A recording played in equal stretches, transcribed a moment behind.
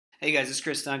Hey guys, it's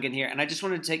Chris Duncan here, and I just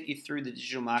wanted to take you through the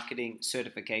digital marketing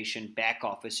certification back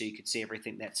office so you could see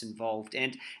everything that's involved.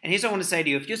 And here's what I want to say to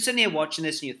you. If you're sitting here watching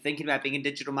this and you're thinking about being a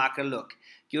digital marketer, look,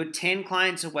 you're 10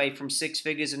 clients away from 6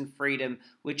 figures in freedom,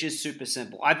 which is super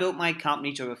simple. I built my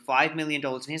company to over $5 million,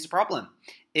 and here's the problem,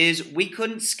 is we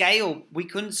couldn't scale. We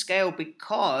couldn't scale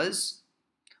because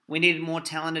we needed more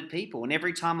talented people. And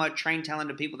every time I train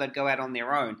talented people, they'd go out on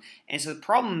their own. And so the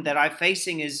problem that I'm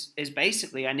facing is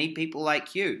basically I need people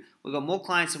like you. We've got more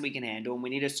clients than we can handle, and we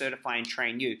need to certify and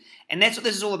train you. And that's what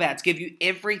this is all about, to give you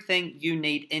everything you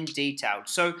need in detail.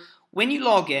 So when you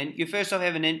log in, you first off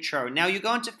have an intro. Now you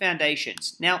go into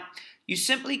foundations. Now you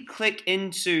simply click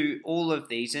into all of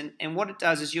these, and what it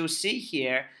does is you'll see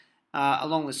here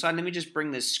along the side, let me just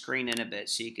bring this screen in a bit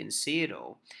so you can see it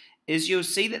all, is you'll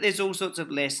see that there's all sorts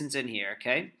of lessons in here,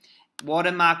 okay? What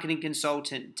a marketing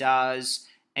consultant does,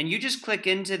 and you just click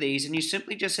into these and you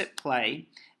simply just hit play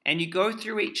and you go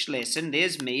through each lesson.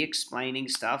 There's me explaining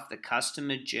stuff, the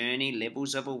customer journey,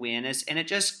 levels of awareness, and it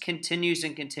just continues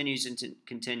and continues and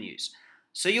continues.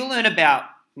 So you'll learn about,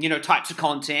 types of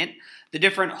content, the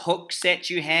different hooks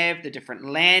that you have, the different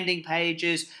landing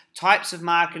pages, types of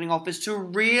marketing offers to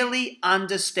really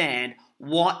understand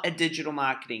what a digital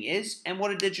marketing is and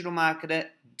what a digital marketer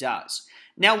does.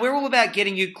 Now, we're all about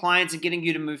getting you clients and getting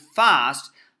you to move fast,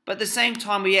 but at the same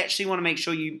time, we actually want to make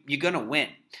sure you're going to win.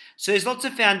 So there's lots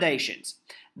of foundations.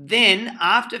 Then,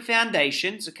 after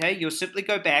foundations, okay, you'll simply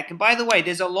go back. And by the way,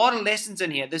 there's a lot of lessons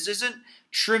in here. This isn't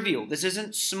trivial. This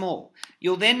isn't small.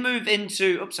 You'll then move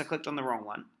into, oops, I clicked on the wrong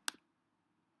one.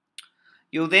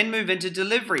 You'll then move into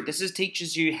delivery. This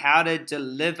teaches you how to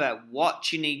deliver,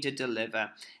 what you need to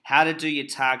deliver, how to do your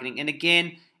targeting. And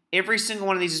again, every single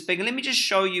one of these is big. And let me just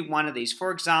show you one of these.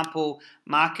 For example,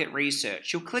 market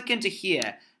research. You'll click into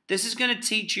here. This is going to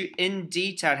teach you in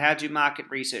detail how to do market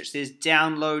research. There's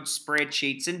download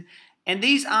spreadsheets. And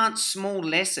these aren't small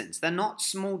lessons. They're not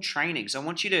small trainings. I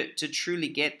want you to truly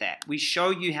get that. We show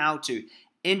you how to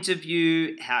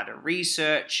interview, how to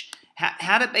research,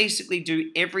 how to basically do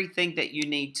everything that you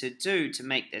need to do to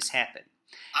make this happen.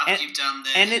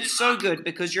 And it's so good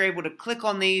because you're able to click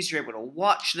on these, you're able to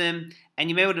watch them, and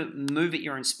you're able to move at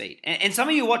your own speed. And some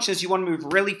of you watch this, you want to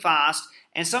move really fast,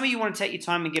 and some of you want to take your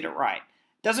time and get it right.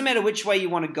 Doesn't matter which way you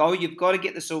want to go, you've got to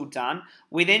get this all done.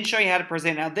 We then show you how to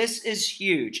present. Now, this is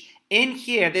huge. In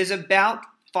here, there's about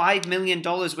 $5 million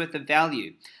worth of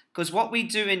value, because what we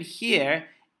do in here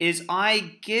is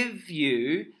I give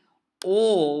you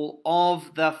all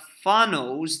of the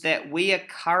funnels that we are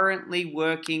currently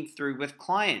working through with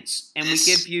clients. And we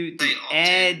give you the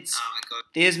ads.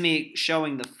 There's me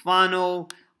showing the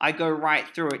funnel. I go right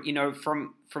through it,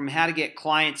 from how to get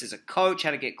clients as a coach,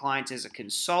 how to get clients as a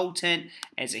consultant,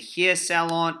 as a hair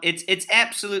salon. It's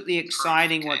absolutely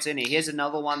exciting what's in here. Here's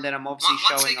another one that I'm obviously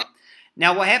showing up.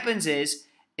 Now what happens is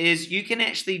you can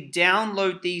actually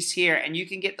download these here and you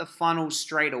can get the funnel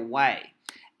straight away.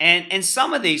 And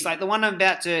some of these, like the one I'm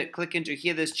about to click into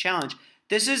here, this challenge,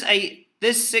 this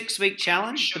 6-week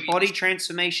challenge, the body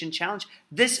transformation challenge,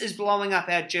 this is blowing up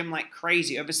our gym like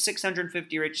crazy. Over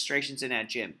 650 registrations in our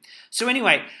gym. So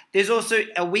anyway, there's also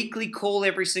a weekly call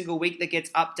every single week that gets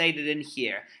updated in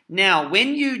here. Now,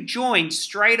 when you join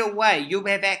straight away, you'll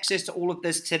have access to all of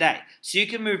this today. So you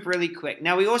can move really quick.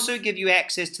 Now, we also give you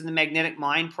access to the Magnetic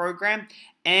Mind program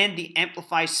and the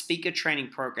Amplify Speaker Training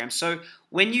Program. So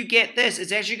when you get this,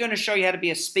 it's actually going to show you how to be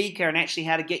a speaker and actually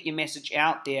how to get your message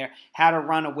out there, how to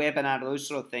run a webinar, those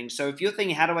sort of things. So if you're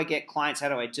thinking, how do I get clients, how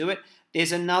do I do it?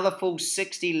 There's another full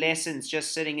 60 lessons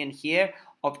just sitting in here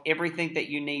of everything that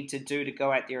you need to do to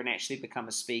go out there and actually become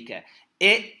a speaker.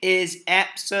 It is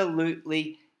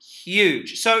absolutely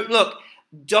huge. So look,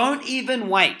 don't even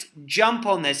wait. Jump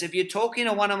on this. If you're talking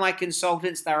to one of my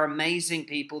consultants, they're amazing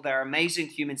people. They're amazing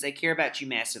humans. They care about you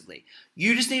massively.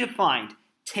 You just need to find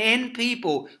 10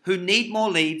 people who need more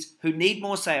leads, who need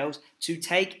more sales to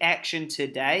take action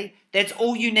today. That's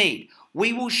all you need.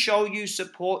 We will show you,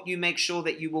 support you, make sure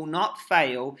that you will not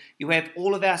fail. You have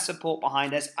all of our support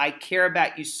behind us. I care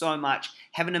about you so much.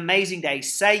 Have an amazing day.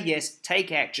 Say yes, take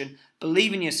action,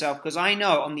 believe in yourself, because I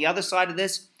know on the other side of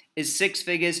this is 6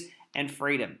 figures and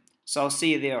freedom. So I'll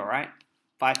see you there, all right?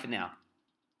 Bye for now.